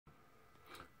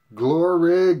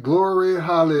Glory, glory,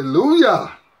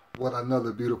 hallelujah. What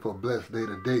another beautiful, blessed day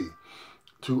today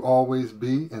to always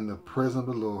be in the presence of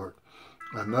the Lord.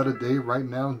 Another day right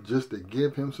now just to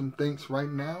give him some thanks right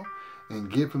now and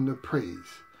give him the praise.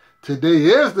 Today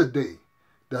is the day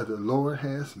that the Lord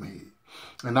has made.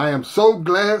 And I am so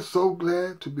glad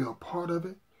to be a part of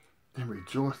it and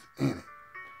rejoice in it.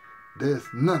 There's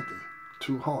nothing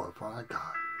too hard for our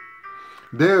God.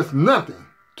 There's nothing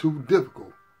too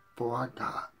difficult for our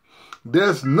God.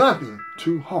 There's nothing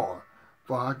too hard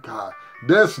for our God.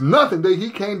 There's nothing that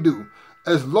he can't do.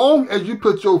 As long as you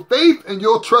put your faith and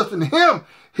your trust in him,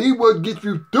 he will get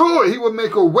you through it. He will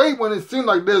make a way when it seems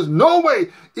like there's no way.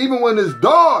 Even when it's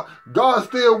dark, God's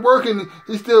still working.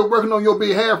 He's still working on your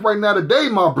behalf right now today,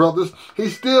 my brothers.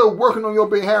 He's still working on your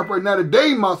behalf right now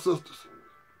today, my sisters.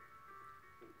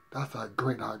 That's how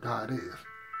great our God is.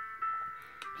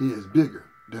 He is bigger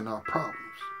than our problems.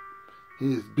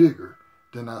 He is bigger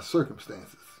than our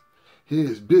circumstances. He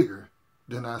is bigger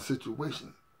than our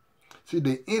situation. See,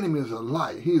 the enemy is a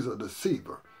liar. He's a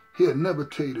deceiver. He'll never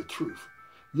tell you the truth.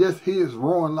 Yes, he is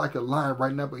roaring like a lion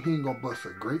right now, but he ain't going to bust a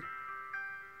grape.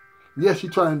 Yes,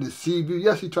 he's trying to deceive you.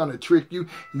 Yes, he's trying to trick you.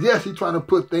 Yes, he's trying to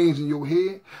put things in your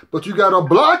head, but you got to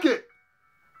block it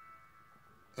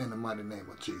in the mighty name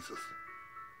of Jesus.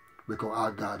 Because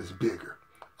our God is bigger.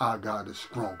 Our God is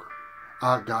stronger.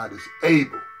 Our God is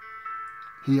able.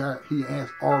 He has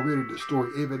already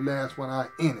destroyed every last one of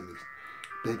our enemies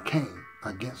that came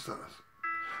against us.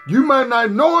 You might not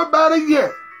know about it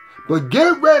yet, but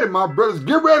get ready, my brothers.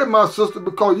 Get ready, my sister,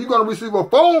 because you're going to receive a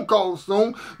phone call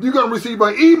soon. You're going to receive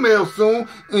an email soon,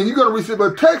 and you're going to receive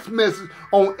a text message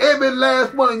on every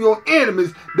last one of your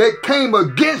enemies that came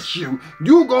against you.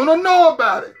 You're going to know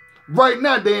about it. Right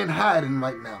now, they're in hiding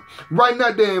right now. Right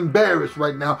now, they're embarrassed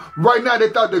right now. Right now, they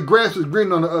thought the grass was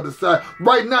green on the other side.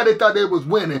 Right now, they thought they was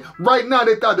winning. Right now,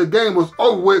 they thought the game was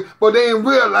over with, but they didn't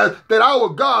realize that our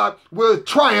God will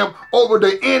triumph over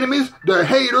the enemies, the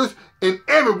haters, and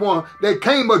everyone that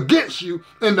came against you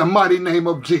in the mighty name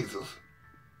of Jesus.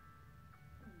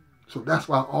 So that's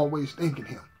why I'm always thanking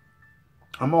him.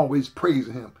 I'm always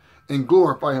praising him and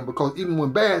glorifying him, because even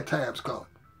when bad times come,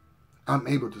 I'm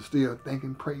able to still thank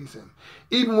and praise him.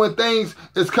 Even when things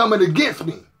is coming against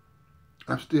me,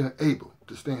 I'm still able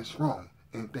to stand strong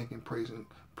and thank and praise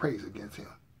against him.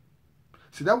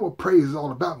 See, that's what praise is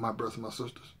all about, my brothers and my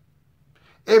sisters.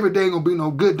 Every day ain't going to be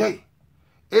no good day.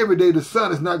 Every day the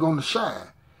sun is not going to shine.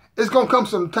 It's going to come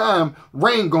some time,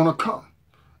 rain going to come.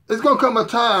 It's going to come a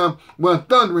time when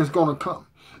thunder is going to come.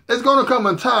 It's going to come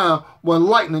a time when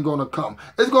lightning going to come.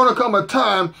 It's going to come a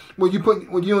time when you're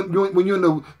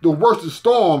in the worst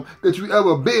storm that you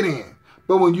ever been in.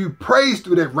 But when you praise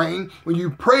through that rain, when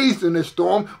you praise in the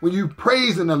storm, when you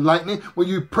praise in the lightning, when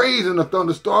you praise in the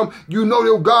thunderstorm, you know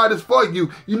your God is for you.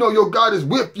 You know your God is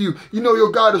with you. You know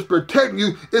your God is protecting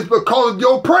you. It's because of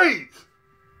your praise.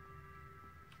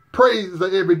 Praise is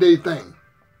an everyday thing.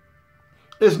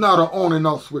 It's not an on and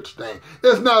off switch thing.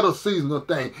 It's not a seasonal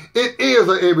thing. It is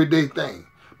an everyday thing.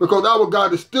 Because our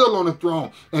God is still on the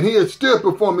throne, and he is still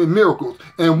performing miracles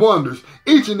and wonders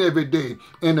each and every day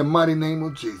in the mighty name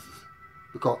of Jesus.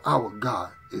 Because our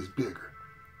God is bigger.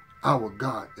 Our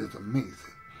God is amazing.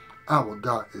 Our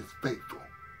God is faithful.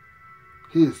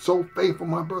 He is so faithful,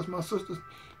 my brothers, my sisters.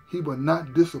 He will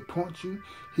not disappoint you.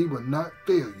 He will not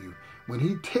fail you. When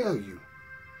he tells you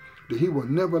that he will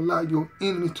never allow your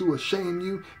enemy to shame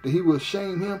you, that he will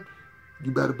shame him,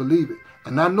 you better believe it.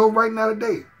 And I know right now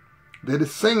today that it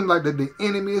seems like that the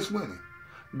enemy is winning.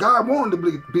 God wanted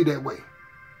to be that way.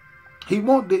 He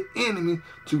wants the enemy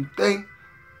to think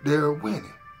they're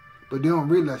winning. But they don't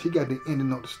realize he got the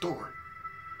ending of the story.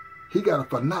 He got a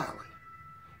finale.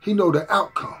 He know the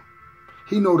outcome.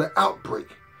 He know the outbreak.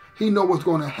 He know what's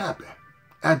going to happen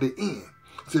at the end.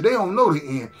 So they don't know the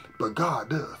end, but God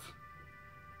does.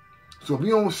 So if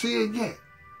you don't see it yet,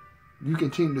 you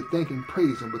continue to thank and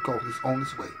praise him because it's on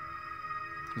its way.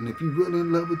 And if you're really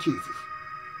in love with Jesus,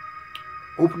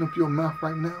 open up your mouth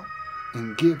right now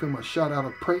and give him a shout out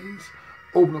of praise.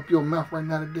 Open up your mouth right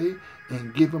now today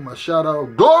and give him a shout out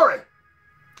of glory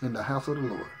in the house of the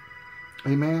Lord.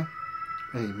 Amen.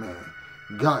 Amen.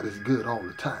 God is good all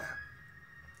the time.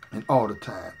 And all the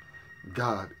time,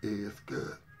 God is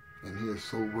good. And he is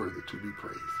so worthy to be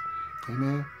praised.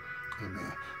 Amen.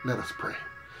 Amen. Let us pray.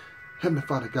 Heavenly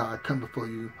Father God, I come before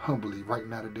you humbly right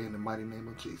now today in the mighty name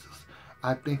of Jesus.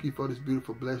 I thank you for this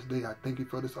beautiful, blessed day. I thank you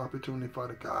for this opportunity,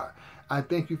 Father God. I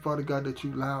thank you, Father God, that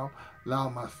you allow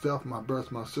myself, my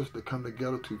brothers, my sisters to come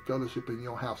together to fellowship in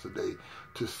your house today,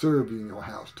 to serve you in your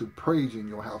house, to praise you in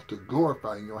your house, to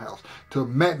glorify in your house, to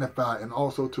magnify and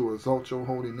also to exalt your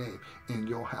holy name in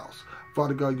your house.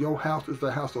 Father God, your house is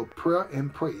a house of prayer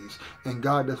and praise. And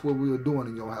God, that's what we are doing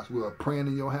in your house. We are praying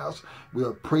in your house, we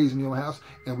are praising your house,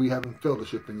 and we having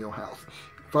fellowship in your house.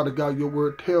 Father God, your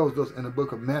word tells us in the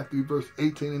book of Matthew, verse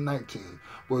 18 and 19,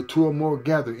 where two or more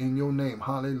gather in your name,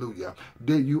 hallelujah,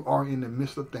 there you are in the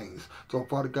midst of things. So,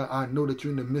 Father God, I know that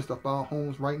you're in the midst of our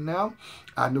homes right now.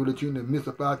 I know that you're in the midst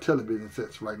of our television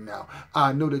sets right now.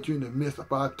 I know that you're in the midst of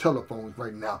our telephones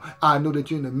right now. I know that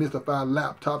you're in the midst of our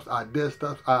laptops, our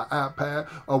desktops, our iPad,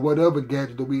 or whatever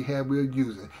gadget that we have we're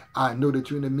using. I know that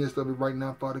you're in the midst of it right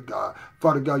now, Father God.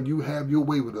 Father God, you have your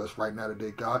way with us right now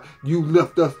today, God. You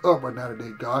lift us up right now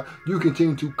today, God. You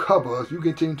continue to cover us. You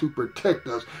continue to protect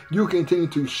us. You continue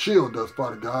to shield us,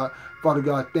 Father God. Father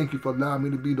God, thank you for allowing me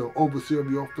to be the overseer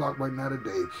of your flock right now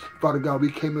today. Father God,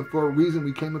 we came in for a reason.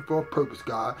 We came in for a purpose,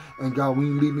 God. And God, we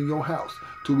ain't leaving your house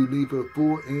till we leave it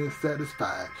full and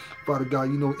satisfied. Father God,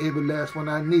 you know every last one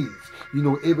of our needs. You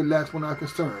know every last one of our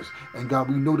concerns. And God,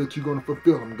 we know that you're going to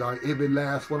fulfill them, God. Every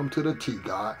last one of them to the T,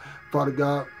 God. Father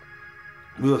God,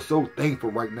 we are so thankful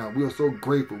right now. We are so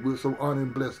grateful. We are so honored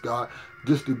and blessed, God,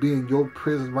 just to be in your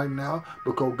presence right now.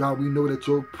 Because, God, we know that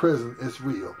your presence is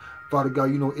real. Father God,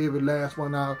 you know every last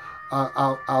one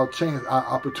our chance, our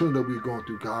opportunity that we're going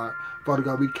through, God. Father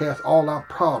God, we cast all our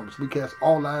problems. We cast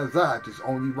all our anxieties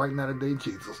on you right now today,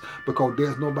 Jesus. Because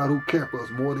there's nobody who cares for us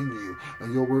more than you.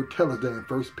 And your word tells us that in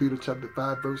 1 Peter chapter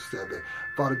 5, verse 7.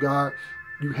 Father God,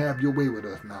 you have your way with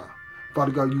us now.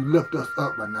 Father God, you lift us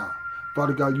up right now.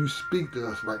 Father God, you speak to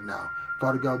us right now.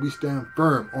 Father God, we stand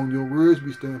firm on your words.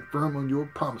 We stand firm on your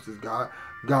promises, God.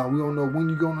 God, we don't know when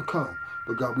you're going to come.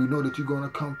 But God, we know that you're going to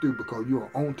come through because you're an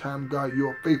on-time God.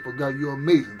 You're a faithful God. You're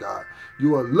amazing God.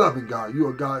 You're a loving God. You're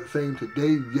a God same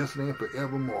today, yesterday, and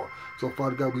forevermore. So,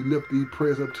 Father God, we lift these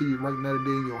prayers up to you right now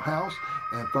today in your house.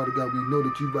 And, Father God, we know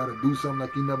that you're about to do something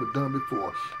like you never done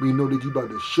before. We know that you're about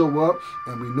to show up,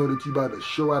 and we know that you're about to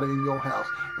show out in your house.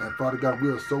 And, Father God, we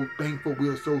are so thankful. We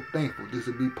are so thankful this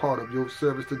will be part of your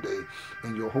service today.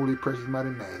 In your holy, precious,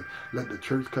 mighty name, let the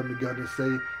church come together and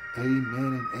say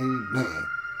amen and amen.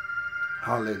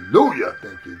 Hallelujah.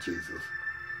 Thank you, Jesus.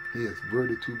 He is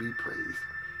worthy to be praised.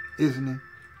 Isn't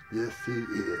he? Yes, he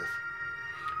is.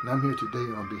 And I'm here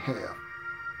today on behalf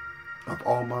of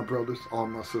all my brothers, all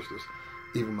my sisters,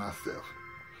 even myself.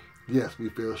 Yes, we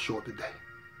fell short today.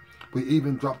 We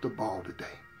even dropped the ball today.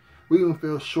 We even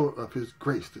fell short of his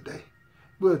grace today.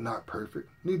 We're not perfect.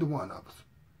 Neither one of us.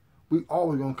 We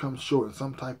always going to come short in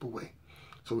some type of way.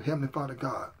 So, Heavenly Father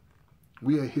God,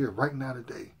 we are here right now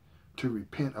today to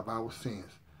repent of our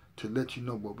sins, to let you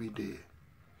know what we did.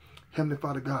 Heavenly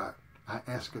Father God, I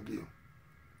ask of you,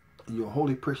 in your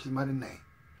holy, precious, mighty name,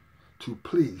 to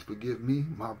please forgive me,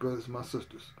 my brothers, my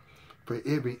sisters, for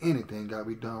anything, God,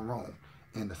 we done wrong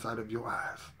in the sight of your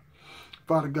eyes.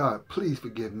 Father God, please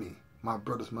forgive me, my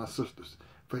brothers, my sisters,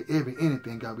 for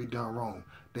anything, God, we done wrong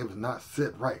that was not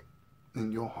set right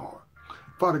in your heart.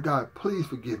 Father God, please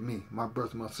forgive me, my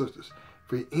brothers, my sisters,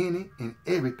 for any and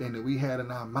everything that we had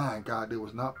in our mind, God, that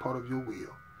was not part of your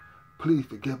will. Please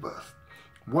forgive us.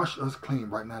 Wash us clean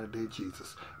right now today,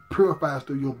 Jesus. Purify us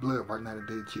through your blood right now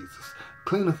today, Jesus.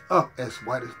 Clean us up as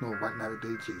white as snow right now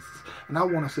today, Jesus. And I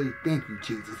want to say thank you,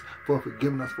 Jesus, for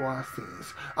forgiving us for our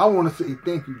sins. I want to say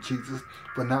thank you, Jesus,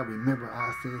 for not remembering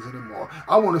our sins anymore.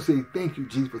 I want to say thank you,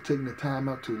 Jesus, for taking the time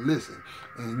out to listen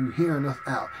and you hearing us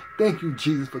out. Thank you,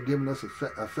 Jesus, for giving us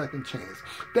a second chance.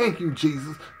 Thank you,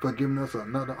 Jesus, for giving us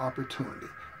another opportunity.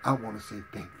 I want to say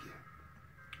thank you.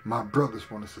 My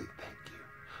brothers want to say thank you.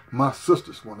 My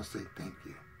sisters want to say thank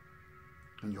you.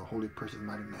 In your holy, precious,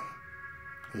 mighty name.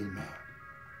 Amen.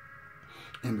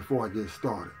 And before I get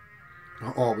started,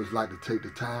 I always like to take the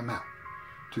time out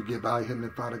to give our Heavenly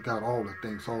Father God all the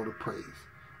thanks, all the praise,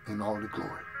 and all the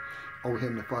glory. Oh,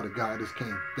 Heavenly Father God, I just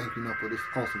can't thank you enough for this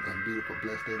awesome and beautiful,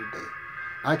 blessed day today.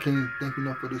 I can't thank you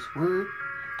enough for this word.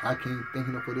 I can't thank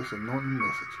you enough for this anointing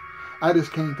message. I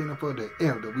just can't thank you enough for the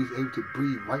air that we was able to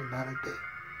breathe right now today.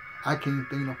 I can't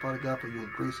thank you enough, Father God, for your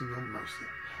grace and your mercy.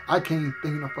 I can't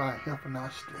thank you enough for our health and our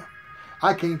strength.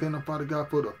 I can't thank you, Father God,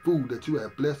 for the food that you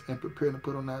have blessed and prepared and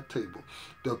put on our table,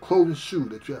 the clothes and shoes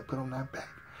that you have put on our back.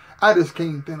 I just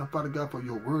can't thank you, Father God, for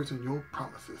your words and your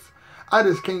promises. I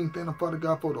just can't thank you, Father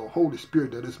God, for the Holy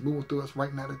Spirit that is moving through us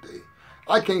right now today.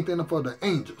 I can't thank you for the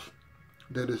angels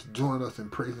that is joining us in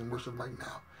praise and worship right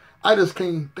now. I just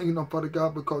can't thank you, Father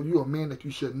God, because you are a man that you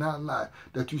should not lie,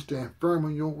 that you stand firm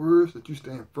on your words, that you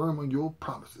stand firm on your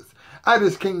promises. I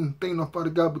just can't thank you, Father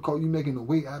God, because you're making a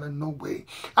way out of no way.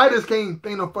 I just can't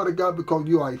thank you, Father God, because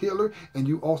you are a healer and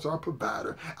you also are a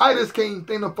provider. I just can't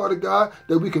thank you, Father God,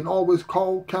 that we can always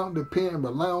call, count, depend, and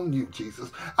rely on you,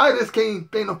 Jesus. I just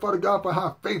can't thank you, Father God, for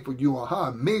how faithful you are, how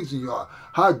amazing you are,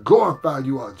 how glorified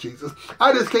you are, Jesus.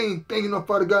 I just can't thank you,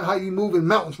 Father God, how you moving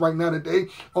mountains right now today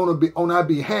on our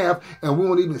behalf, and we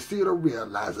won't even see it or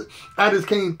realize it. I just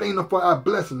can't thank you for our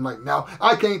blessing right now.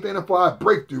 I can't thank you for our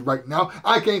breakthrough right now.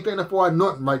 I can't thank you for our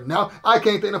anointing right now. I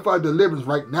can't thank you for our deliverance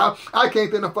right now. I can't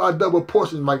thank you for our double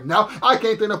portion right now. I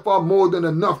can't thank you for our more than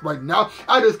enough right now.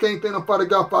 I just can't thank you, Father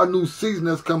God, for our new season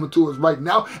that's coming to us right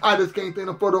now. I just can't thank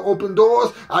you for the open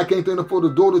doors. I can't thank you for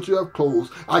the door that you have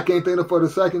closed. I can't thank you for the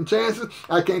second chances.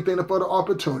 I can't thank you for the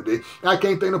opportunity. I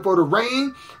can't thank you for the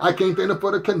rain. I can't thank you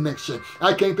for the connection.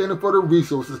 I can't thank you for the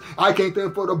resources. I can't thank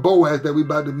you for the Boaz that we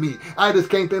about to meet. I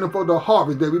just can't thank you for the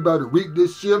harvest that we about to reap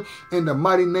this year in the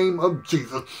mighty name of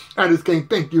Jesus. I just can't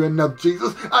thank you enough,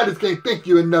 Jesus. I just can't thank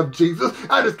you enough, Jesus.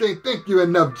 I just can't thank you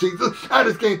enough, Jesus. I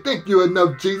just can't thank you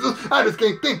enough, Jesus. I just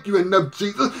can't thank you enough,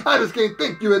 Jesus. I just can't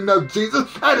thank you enough, Jesus.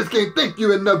 I just can't thank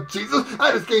you enough, Jesus.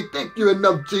 I just can't thank you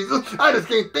enough, Jesus. I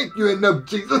just can't thank you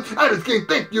enough, Jesus. I just can't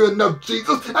thank you enough,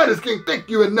 Jesus. I just can't thank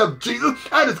you enough, Jesus.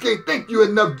 I just can't thank you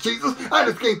enough, Jesus. I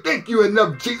just can't thank you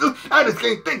enough, Jesus. I just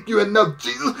can't thank you enough,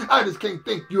 Jesus. I just can't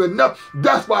thank you enough.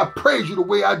 That's why I praise you the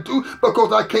way I do,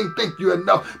 because I can't thank you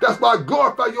enough. That's why I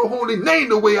glorify your holy name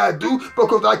the way I do,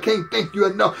 because I can't thank you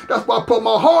enough. That's why I put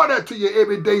my heart out to you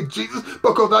every day, Jesus,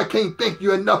 because I can't thank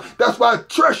you enough. That's why I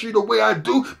trust you the way I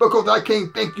do, because I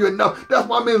can't thank you enough. That's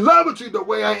why I'm in love with you the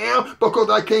way I am, because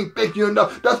I can't thank you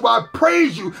enough. That's why I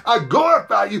praise you, I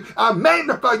glorify you, I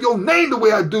magnify your name the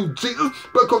way I do, Jesus,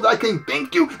 because I can't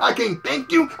thank you, I can't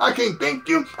thank you, I can't thank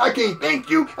you, I can't thank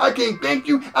you, I can't thank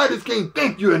you, I just can't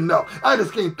thank you enough. I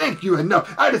just can't thank you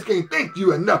enough. I just can't thank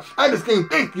you enough. I just can't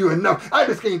thank you enough. I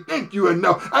just can't thank you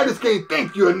enough. I just can't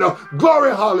thank you enough.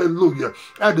 Glory, hallelujah.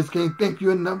 I just can't thank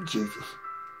you enough, Jesus.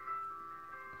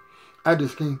 I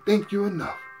just can't thank you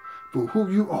enough for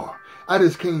who you are. I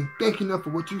just can't thank you enough for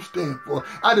what you stand for.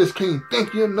 I just can't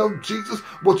thank you enough, Jesus,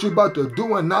 what you're about to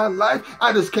do in our life.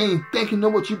 I just can't thank you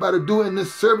enough what you're about to do in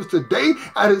this service today.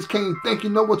 I just can't thank you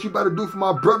enough what you're about to do for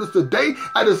my brothers today.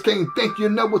 I just can't thank you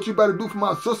enough what you're about to do for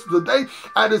my sisters today.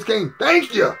 I just can't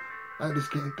thank you. I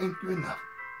just can't thank you enough.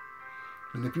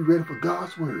 And if you're ready for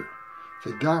God's word,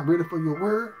 say, God, I'm ready for your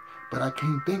word, but I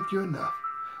can't thank you enough.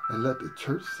 And let the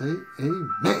church say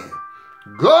amen.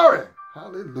 Glory.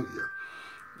 Hallelujah.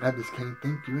 I just can't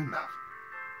thank you enough.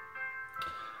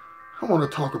 I want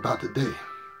to talk about today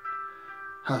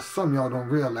how some of y'all don't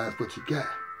realize what you got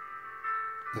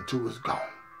until it's gone.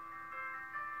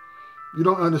 You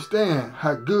don't understand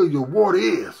how good your water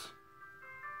is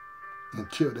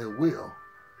until that well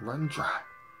run dry.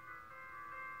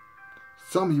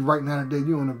 Some of you right now today,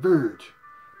 you're on the verge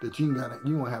that you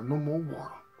don't have no more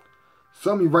water.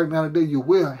 Some of you right now today, your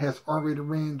well has already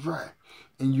ran dry.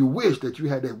 And you wish that you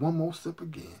had that one more sip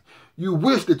again. You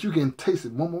wish that you can taste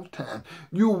it one more time.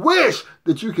 You wish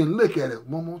that you can look at it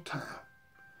one more time.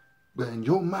 But in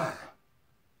your mind,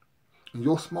 in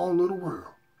your small little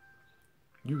world,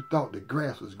 you thought the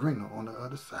grass was greener on the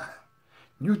other side.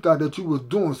 You thought that you was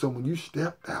doing something when you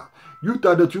stepped out. You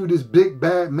thought that you were this big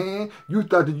bad man. You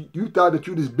thought that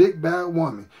you were this big bad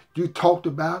woman. You talked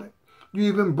about it. You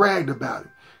even bragged about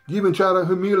it. You even try to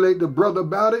humiliate the brother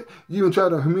about it. You even try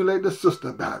to humiliate the sister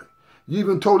about it. You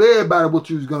even told everybody what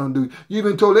you was going to do. You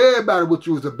even told everybody what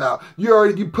you was about.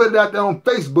 You put it out there on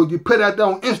Facebook. You put it out there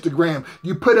on Instagram.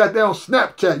 You put it out there on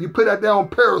Snapchat. You put it out there on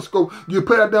Periscope. You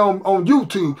put it out there on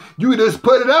YouTube. You just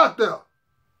put it out there,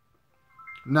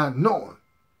 not knowing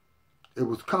it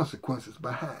was consequences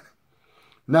behind it.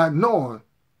 Not knowing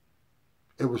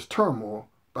it was turmoil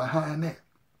behind that.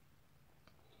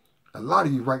 A lot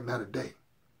of you right now today,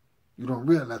 you don't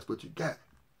realize what you got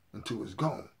until it's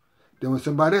gone. Then when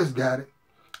somebody else got it,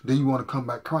 then you want to come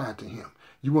back crying to him.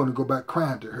 You want to go back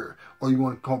crying to her. Or you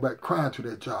want to come back crying to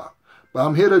that job. But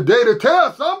I'm here today to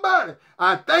tell somebody,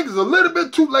 I think it's a little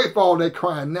bit too late for all that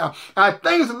crying now. I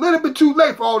think it's a little bit too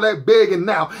late for all that begging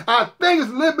now. I think it's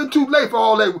a little bit too late for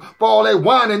all that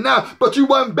whining now. But you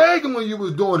wasn't begging when you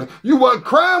was doing it. You wasn't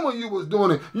crying when you was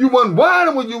doing it. You wasn't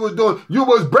whining when you was doing it. You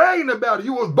was bragging about it.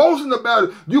 You was boasting about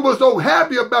it. You was so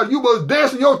happy about it. You was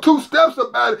dancing your two steps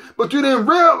about it. But you didn't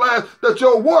realize that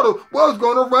your water was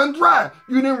going to run dry.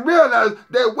 You didn't realize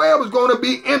that well was going to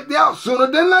be empty out sooner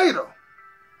than later.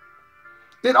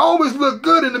 It always looked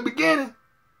good in the beginning.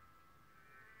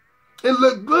 It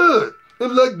looked good. It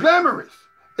looked glamorous.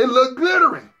 It looked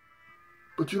glittering.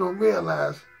 But you don't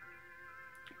realize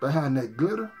behind that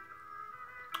glitter,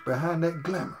 behind that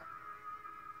glamour,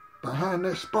 behind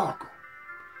that sparkle,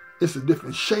 it's a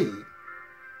different shade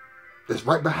that's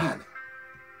right behind it.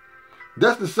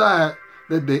 That's the side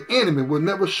that the enemy will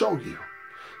never show you.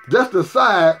 That's the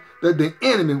side that the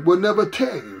enemy will never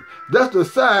tell you. That's the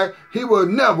side he will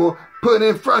never put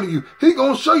in front of you. He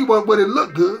gonna show you what it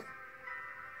look good.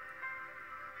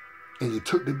 And you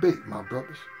took the bait, my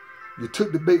brothers. You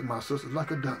took the bait, my sisters,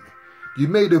 like a dummy. You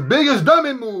made the biggest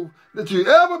dummy move that you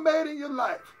ever made in your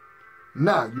life.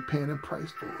 Now you're paying the price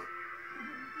for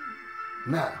it.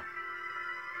 Now,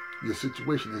 your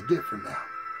situation is different now.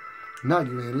 Now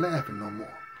you ain't laughing no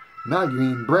more. Now you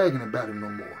ain't bragging about it no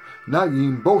more. Now you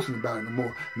ain't boasting about it no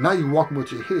more. Now you walking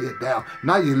with your head down.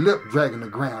 Now your lip dragging the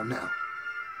ground now.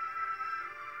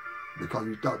 Because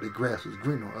you thought the grass was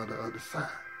green on the other side.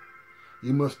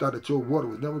 You must thought that your water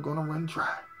was never going to run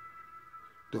dry.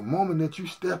 The moment that you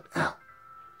stepped out,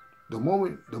 the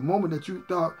moment that you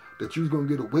thought that you was going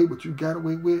to get away with what you got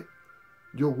away with,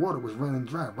 your water was running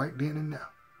dry right then and now.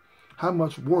 How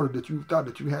much water that you thought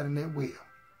that you had in that well?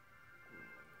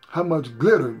 How much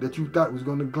glitter that you thought was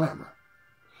going to glamour?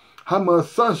 How much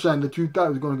sunshine that you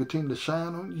thought was going to continue to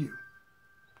shine on you?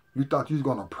 You thought you was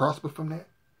going to prosper from that?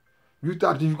 You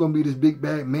thought you was going to be this big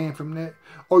bad man from that?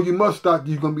 Or you must thought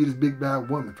you was going to be this big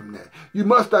bad woman from that. You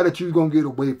must thought that you was going to get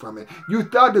away from it. You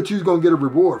thought that you was going to get a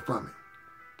reward from it.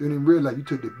 Then you realize you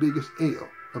took the biggest L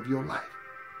of your life.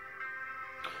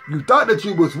 You thought that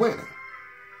you was winning.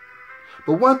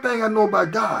 But one thing I know about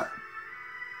God,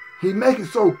 he make it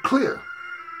so clear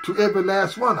to every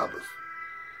last one of us.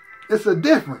 It's a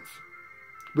difference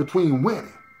between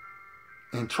winning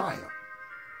and triumph.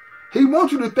 He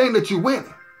wants you to think that you're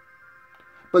winning.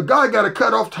 But God got to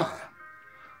cut off time.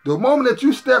 The moment that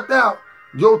you stepped out,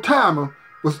 your timer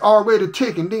was already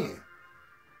ticking then.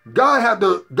 God has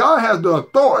the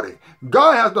authority.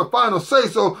 God has the final say.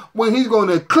 So when he's going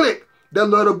to click that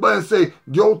little button, say,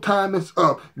 your time is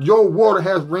up. Your water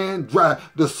has ran dry.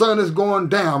 The sun is going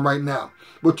down right now.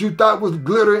 What you thought was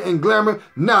glitter and glamour,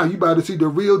 now you about to see the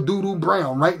real doo-doo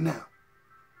brown right now.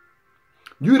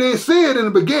 You didn't see it in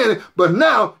the beginning, but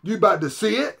now you about to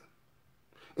see it.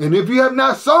 And if you have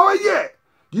not saw it yet,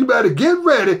 you better get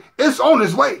ready. It's on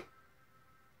its way.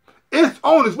 It's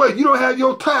on its way. You don't have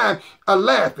your time of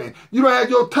laughing. You don't have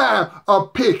your time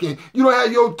of picking. You don't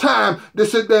have your time to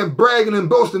sit there and bragging and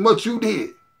boasting what you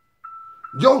did.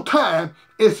 Your time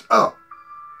is up.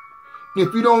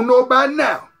 If you don't know by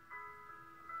now,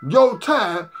 your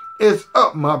time is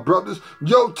up, my brothers.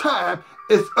 Your time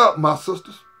is up, my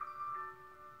sisters.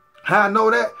 How I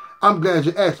know that? I'm glad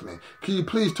you asked me. Can you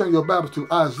please turn your Bibles to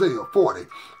Isaiah 40,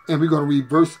 and we're going to read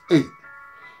verse 8.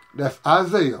 That's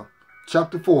Isaiah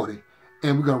chapter 40,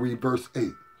 and we're going to read verse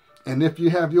 8. And if you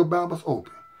have your Bibles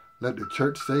open, let the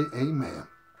church say amen.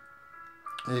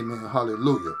 Amen.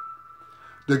 Hallelujah.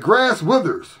 The grass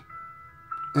withers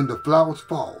and the flowers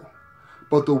fall,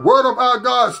 but the word of our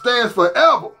God stands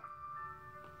forever.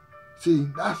 See,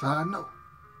 that's how I know.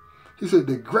 He said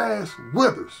the grass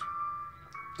withers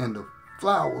and the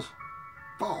flowers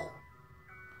fall.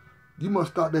 You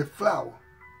must thought that flower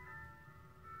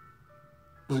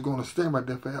was going to stand right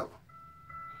there forever.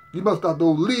 You must thought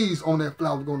those leaves on that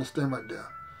flower were going to stand right there.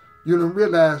 You didn't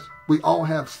realize we all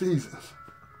have seasons.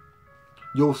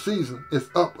 Your season is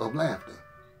up of laughter.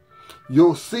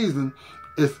 Your season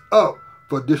is up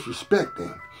for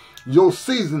disrespecting. Your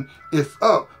season is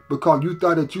up because you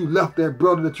thought that you left that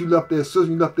brother, that you left that sister,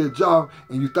 you left that job,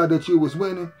 and you thought that you was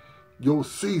winning. Your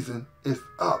season is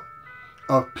up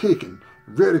of picking,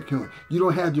 ridiculing. You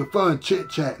don't have your fun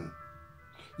chit-chatting.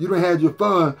 You don't have your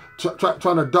fun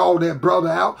trying to dog that brother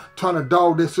out, trying to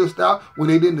dog that sister out when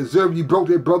they didn't deserve you. You broke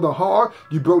that brother heart.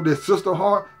 You broke that sister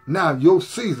heart. Now your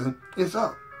season is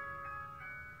up.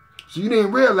 So you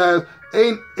didn't realize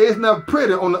it's not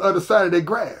pretty on the other side of that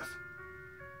grass.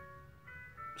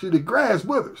 See, the grass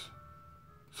withers.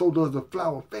 So does the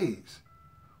flower fades.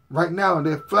 Right now,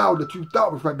 that flower that you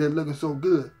thought was right there looking so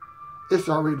good, it's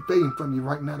already fading from you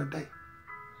right now today.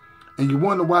 And you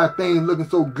wonder why things looking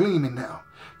so gleaming now.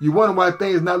 You wonder why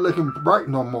things not looking bright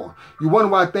no more. You wonder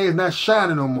why things not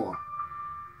shining no more.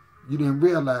 You didn't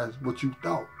realize what you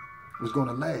thought was going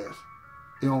to last.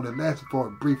 It only lasted for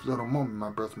a brief little moment, my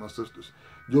brothers and my sisters.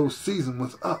 Your season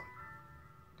was up.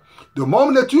 The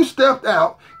moment that you stepped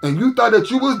out and you thought that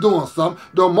you was doing something,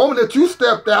 the moment that you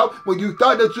stepped out when you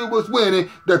thought that you was winning,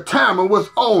 the timer was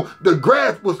on. The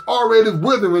grass was already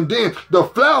withering then. The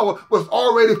flower was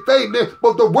already fading then.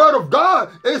 But the word of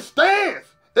God, it stands.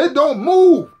 It don't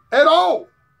move at all.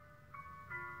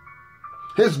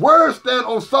 His word stand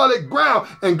on solid ground.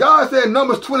 And God said in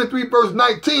Numbers 23 verse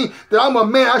 19 that I'm a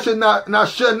man, I should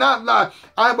not lie.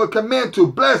 I have a command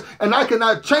to bless, and I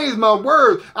cannot change my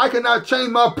words. I cannot change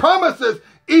my promises,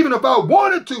 even if I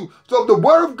wanted to. So if the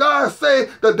word of God say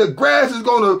that the grass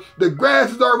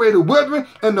is already withering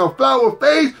and the flower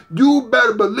fades, you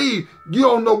better believe you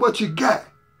don't know what you got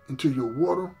until your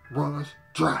water runs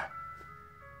dry.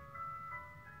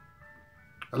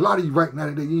 A lot of you right now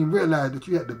today, you didn't realize that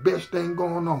you had the best thing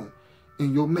going on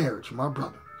in your marriage, my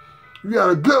brother. You had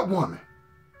a good woman.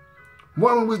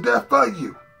 Woman was there for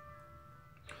you.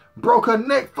 Broke her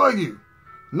neck for you.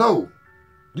 No.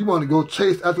 You want to go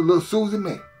chase after little Susie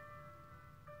May.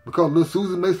 Because little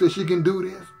Susie May said she can do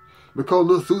this. Because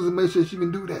little Susie May said she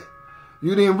can do that.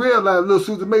 You didn't realize little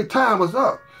Susie May's time was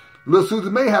up. Little Susie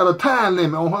May had a time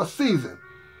limit on her season.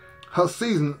 Her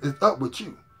season is up with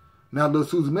you. Now little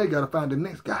Susie May got to find the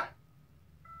next guy.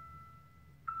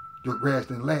 Your grass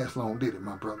didn't last long, did it,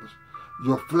 my brothers?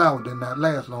 Your flower did not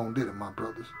last long, did it, my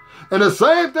brothers? And the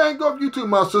same thing goes for you too,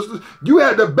 my sisters. You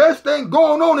had the best thing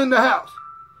going on in the house.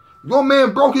 Your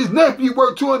man broke his neck. You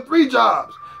worked 2 and 3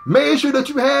 jobs. Made sure that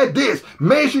you had this.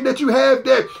 Made sure that you had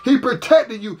that. He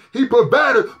protected you. He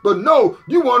provided. But no,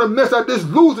 you want to mess up this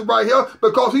loser right here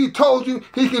because he told you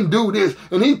he can do this.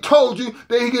 And he told you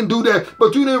that he can do that.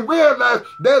 But you didn't realize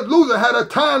that loser had a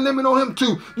time limit on him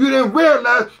too. You didn't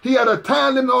realize he had a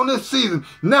time limit on this season.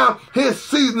 Now his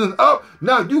season is up.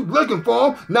 Now you looking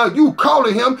for him. Now you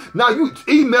calling him. Now you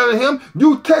emailing him.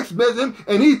 You text messaging him.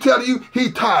 And he telling you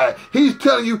he tired. He's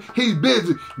telling you he's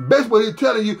busy. Best what he's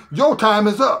telling you, your time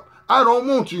is up. I don't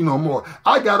want you no more.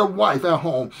 I got a wife at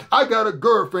home. I got a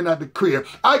girlfriend at the crib.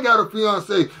 I got a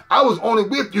fiance. I was only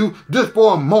with you just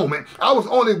for a moment. I was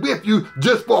only with you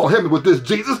just for, help me with this,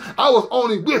 Jesus. I was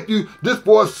only with you just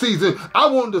for a season. I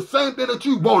wanted the same thing that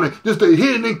you wanted. Just to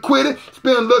hit it and quit it.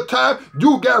 Spend a little time.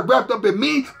 You got wrapped up in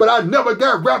me, but I never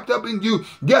got wrapped up in you.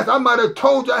 Yes, I might have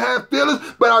told you I had feelings,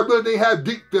 but I really didn't have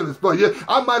deep feelings for you.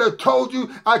 I might have told you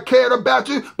I cared about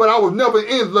you, but I was never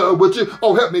in love with you.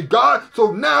 Oh, help me, God.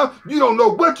 So now you don't know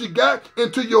what you got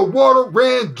until your water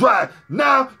ran dry.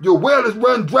 Now your well is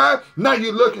run dry. Now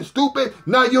you're looking stupid.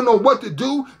 Now you don't know what to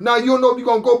do. Now you don't know if you're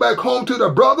going to go back home to the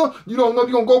brother. You don't know if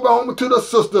you're going to go back home to the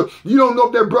sister. You don't know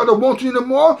if that brother wants you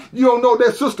anymore. You don't know if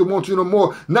that sister wants you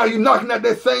anymore. Now you're knocking at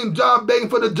that same job begging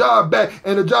for the job back.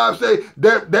 And the job say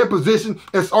that position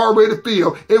is already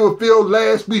filled. It was filled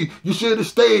last week. You should have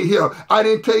stayed here. I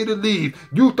didn't tell you to leave.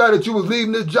 You thought that you was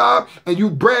leaving this job and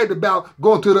you bragged about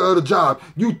going to the other job.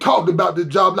 You talked about the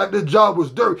job like the job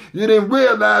was dirt. You didn't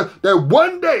realize that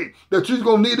one day that you're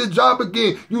going to need a job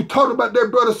again. You talked about that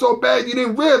brother so bad, you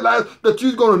didn't realize that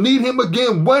you're going to need him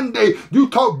again one day. You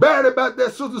talked bad about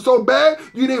that sister so bad,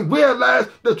 you didn't realize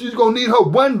that you're going to need her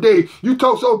one day. You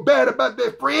talked so bad about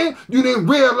that friend, you didn't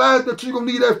realize that you're going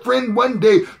to need that friend one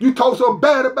day. You talked so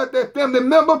bad about that family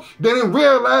member, they didn't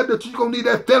realize that you're going to need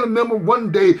that family member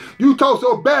one day. You talked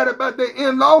so bad about that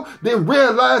in-law, didn't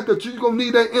realize that you're going to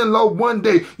need that in-law one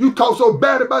day. You talk so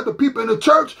bad about the people in the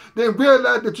church, then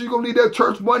realize that you're going to need that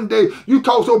church one day. You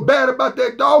talk so bad about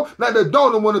that dog, now that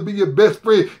dog don't want to be your best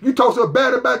friend. You talk so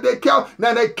bad about that cow,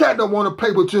 now that cat don't want to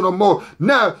play with you no more.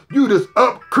 Now you just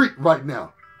up creek right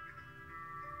now.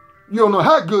 You don't know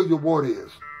how good your water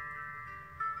is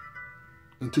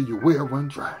until your well run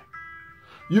dry.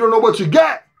 You don't know what you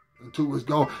got until it's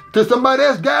gone. Till somebody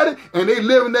else got it and they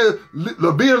living their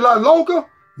la vida la loca,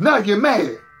 now you're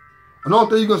mad. And the only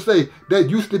thing you're going to say, that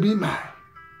used to be mine.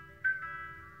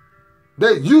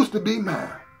 That used to be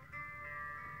mine.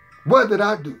 What did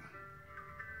I do?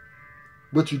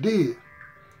 What you did,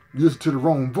 you listened to the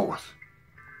wrong voice.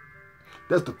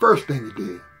 That's the first thing you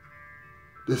did.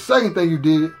 The second thing you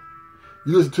did,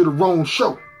 you listened to the wrong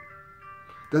show.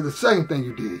 That's the second thing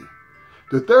you did.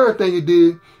 The third thing you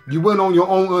did, you went on your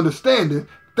own understanding,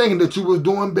 thinking that you was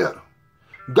doing better.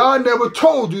 God never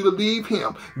told you to leave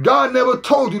him. God never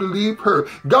told you to leave her.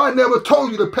 God never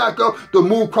told you to pack up to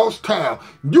move across town.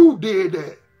 You did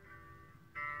that.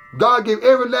 God gave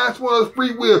every last one of us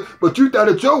free will, but you thought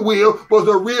that your will was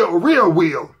a real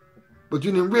will. But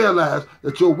you didn't realize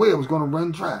that your well was going to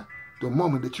run dry the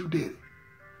moment that you did it.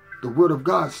 The word of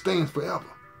God stands forever.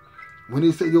 When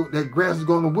he said that grass is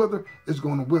going to wither, it's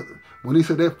going to wither. When he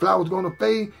said that flower is going to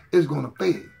fade, it's going to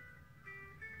fade.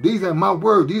 These are my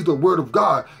words. These are the word of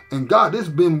God. And God, this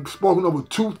has been spoken over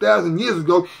 2,000 years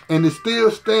ago, and it still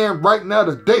stands right now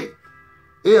today.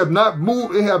 It have not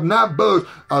moved. It have not budged.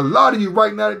 A lot of you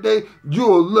right now today,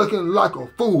 you are looking like a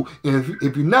fool. And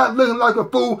if you're not looking like a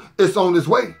fool, it's on its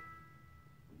way.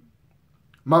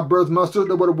 My brothers, my sisters,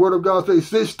 what the word of God says,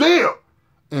 sit still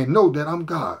and know that I'm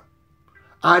God.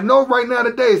 I know right now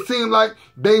today it seems like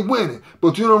they winning,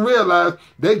 but you don't realize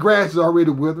their grass is already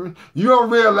withering. You don't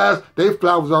realize their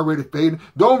flowers already fading.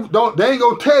 They ain't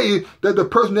gonna tell you that the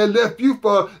person that left you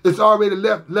for is already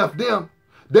left them.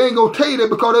 They ain't gonna tell you that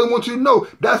because they want you to know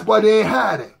that's why they ain't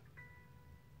hiding.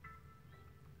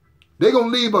 They're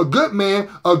going to leave a good man,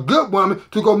 a good woman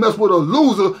to go mess with a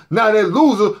loser. Now that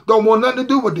loser don't want nothing to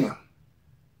do with them.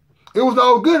 It was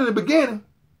all good in the beginning.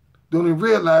 Don't even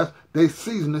realize their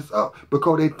season is up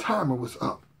because their timer was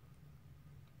up.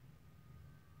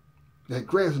 That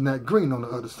grass is not green on the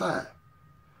other side.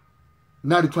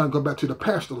 Now they're trying to go back to the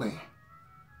pasture land.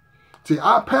 See,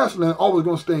 our pasture land always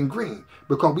going to stay in green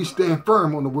because we stand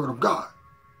firm on the word of God.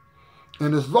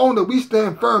 And as long as we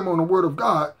stand firm on the word of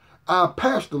God, our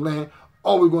pasture land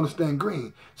always going to stand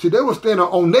green. See, they were standing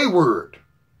on their word.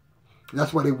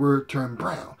 That's why their word turned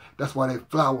brown. That's why their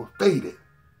flower faded.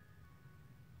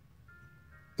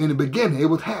 In the beginning, it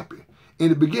was happy. In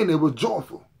the beginning, it was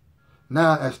joyful.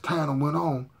 Now, as time went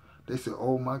on, they said,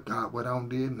 oh my God, what I done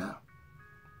did now.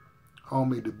 I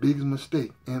done made the biggest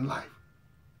mistake in life.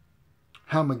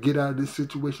 How am I going to get out of this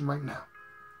situation right now?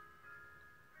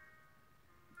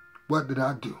 What did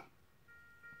I do?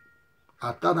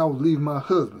 I thought I was leaving my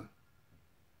husband,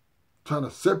 trying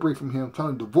to separate from him,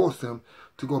 trying to divorce him,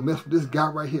 to go mess with this guy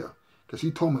right here. Because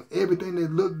he told me everything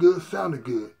that looked good sounded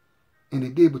good. And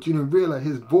it did, but you didn't realize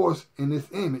his voice and his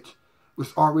image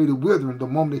was already withering the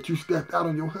moment that you stepped out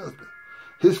on your husband.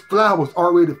 His flowers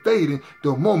already fading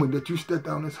the moment that you stepped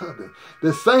out on his husband.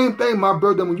 The same thing, my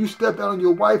brother, when you stepped out on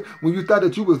your wife, when you thought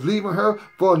that you was leaving her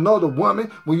for another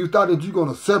woman, when you thought that you were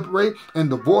going to separate and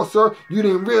divorce her, you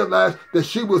didn't realize that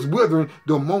she was withering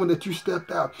the moment that you stepped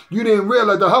out. You didn't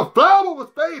realize that her flower was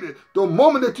faded the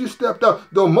moment that you stepped out.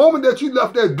 The moment that you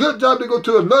left that good job to go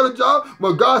to another job,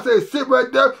 when God said sit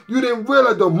right there, you didn't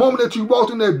realize the moment that you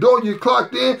walked in that door and you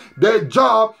clocked in, that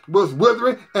job was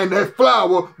withering and that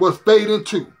flower was fading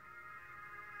too.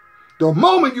 The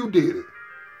moment you did it.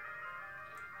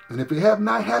 And if it have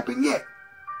not happened yet,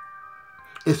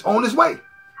 it's on its way.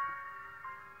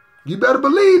 You better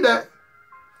believe that.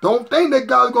 Don't think that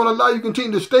God's going to allow you to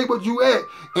continue to stay where you at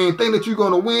and think that you're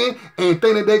going to win and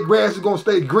think that that grass is going to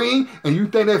stay green and you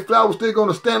think that flower is still going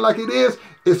to stand like it is.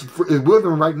 It's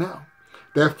withering right now.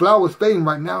 That flower is fading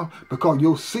right now because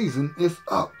your season is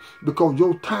up. Because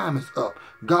your time is up.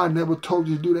 God never told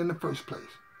you to do that in the first place.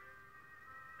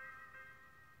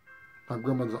 My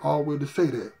grandmother always to say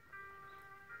that.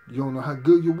 You don't know how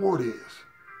good your water is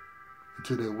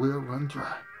until that well run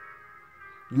dry.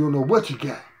 You don't know what you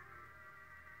got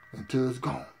until it's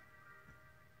gone.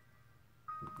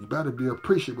 You better be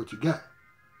appreciative what you got.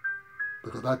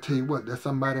 Because I tell you what, there's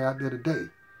somebody out there today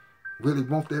really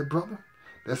want that brother.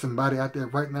 There's somebody out there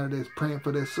right now that's praying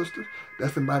for their sisters.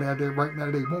 There's somebody out there right now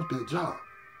that they want that job.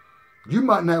 You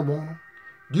might not want him.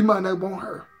 You might not want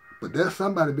her. But there's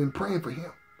somebody been praying for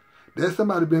him. There's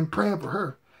somebody been praying for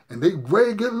her. And they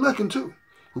very good looking too.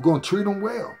 Who's going to treat them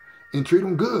well. And treat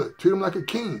them good. Treat them like a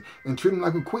king. And treat them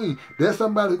like a queen. There's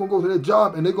somebody who's going to go to their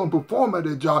job. And they're going to perform at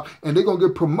their job. And they're going to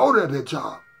get promoted at their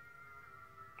job.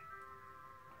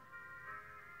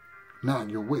 Now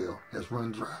your well has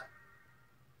run dry.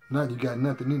 Now you got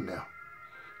nothing in there.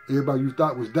 Everybody you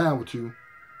thought was down with you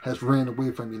has ran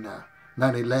away from you now.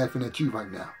 Now they laughing at you right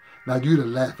now. Now you the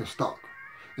laughing stock.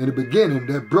 In the beginning,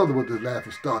 that brother was the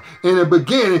laughing stock. In the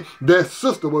beginning, that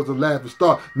sister was the laughing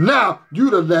stock. Now you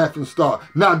the laughing stock.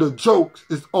 Now the jokes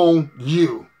is on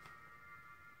you.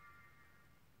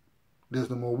 There's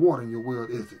no more water in your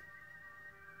world, is it?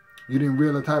 You didn't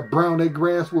realize how brown that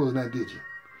grass was now, did you?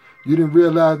 You didn't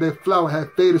realize that flower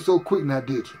had faded so quick now,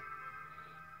 did you?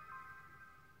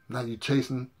 Now you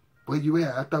chasing where you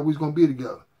at. I thought we was going to be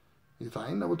together. He said, I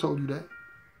ain't never told you that.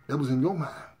 That was in your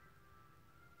mind.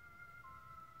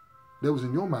 That was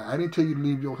in your mind. I didn't tell you to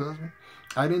leave your husband.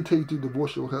 I didn't tell you to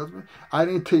divorce your husband. I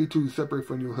didn't tell you to separate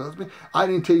from your husband. I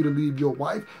didn't tell you to leave your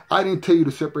wife. I didn't tell you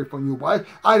to separate from your wife.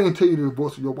 I didn't tell you to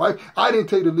divorce your wife. I didn't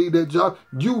tell you to leave that job.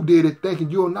 You did it thinking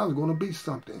you and I was going to be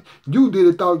something. You did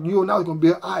it thought you and I was going to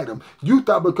be an item. You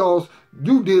thought because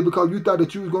you did it because you thought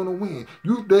that you was going to win.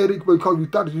 You did it because you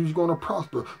thought that you was going to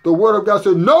prosper. The word of God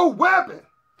said, no weapon.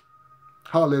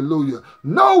 Hallelujah.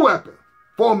 No weapon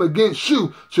formed against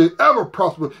you should ever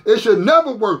prosper. It should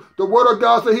never work. The word of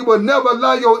God said he will never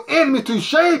allow your enemy to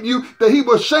shame you, that he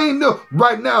will shame them.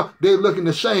 Right now, they're looking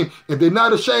to shame. If they're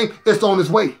not ashamed, it's on its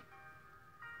way.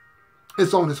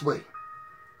 It's on its way.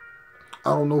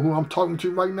 I don't know who I'm talking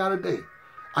to right now today.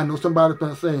 I know somebody's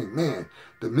been saying, man,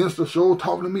 the minister sure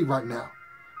talking to me right now.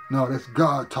 No, that's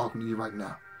God talking to you right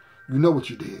now. You know what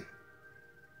you did.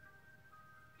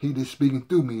 He just speaking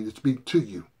through me to speak to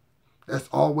you. That's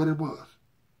all what it was.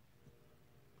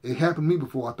 It happened to me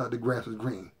before. I thought the grass was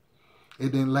green.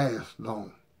 It didn't last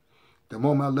long. The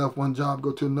moment I left one job,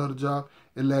 go to another job,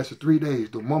 it lasted 3 days.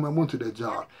 The moment I went to that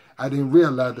job, I didn't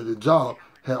realize that the job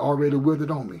had already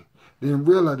withered on me. Didn't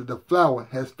realize that the flower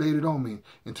has faded on me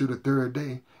until the 3rd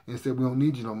day and said, we don't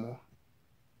need you no more.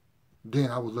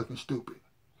 Then I was looking stupid.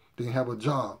 Didn't have a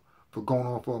job for going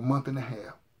on for a month and a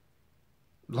half.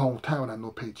 Long time without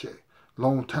no paycheck.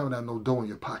 Long time without no dough in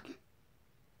your pocket.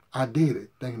 I did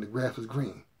it thinking the grass was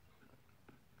green.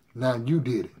 Now you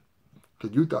did it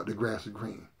because you thought the grass was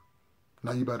green.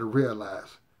 Now you better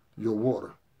realize your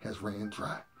water has ran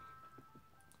dry.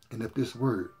 And if this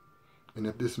word, and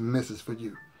if this message for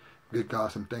you, give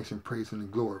God some thanks and praise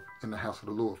and glory in the house of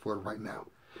the Lord for it right now.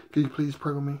 Can you please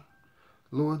pray with me?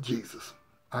 Lord Jesus,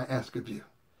 I ask of you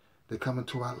to come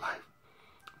into our life,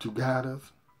 to guide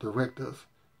us, direct us,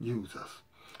 use us.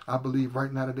 I believe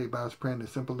right now today by us praying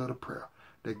this simple little prayer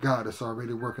that God is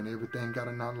already working everything God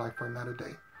in our life right now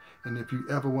today. And if you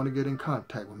ever want to get in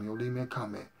contact with me or leave me a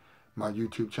comment, my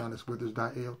YouTube channel is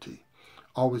withers.lt.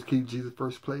 Always keep Jesus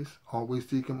first place. Always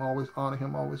seek him. Always honor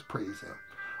him. Always praise him.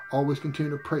 Always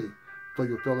continue to pray for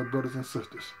your fellow brothers and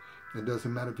sisters. It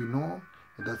doesn't matter if you know them.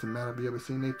 It doesn't matter if you ever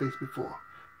seen their face before.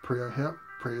 Prayer help.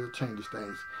 Prayer changes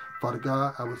things. Father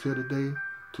God, I was here today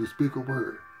to speak a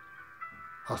word.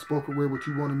 I spoke a word what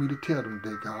you wanted me to tell them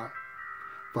today, God.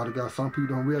 Father God, some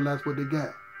people don't realize what they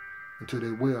got until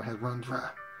their well has run dry.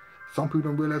 Some people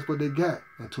don't realize what they got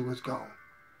until it's gone.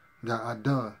 God, I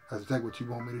done exactly what you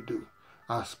want me to do.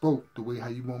 I spoke the way how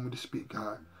you want me to speak,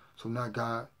 God. So now,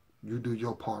 God, you do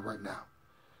your part right now.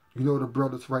 You know the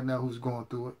brothers right now who's going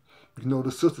through it. You know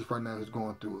the sisters right now who's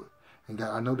going through it. And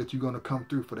God, I know that you're going to come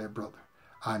through for that brother.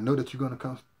 I know that you're going to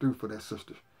come through for that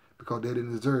sister because they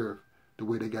didn't deserve the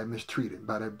way they got mistreated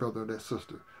by that brother or that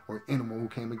sister or anyone who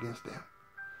came against them.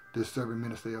 This serving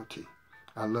Minister LT.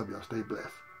 I love y'all. Stay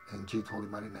blessed. In Jesus' holy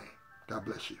mighty name. God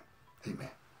bless you. Amen.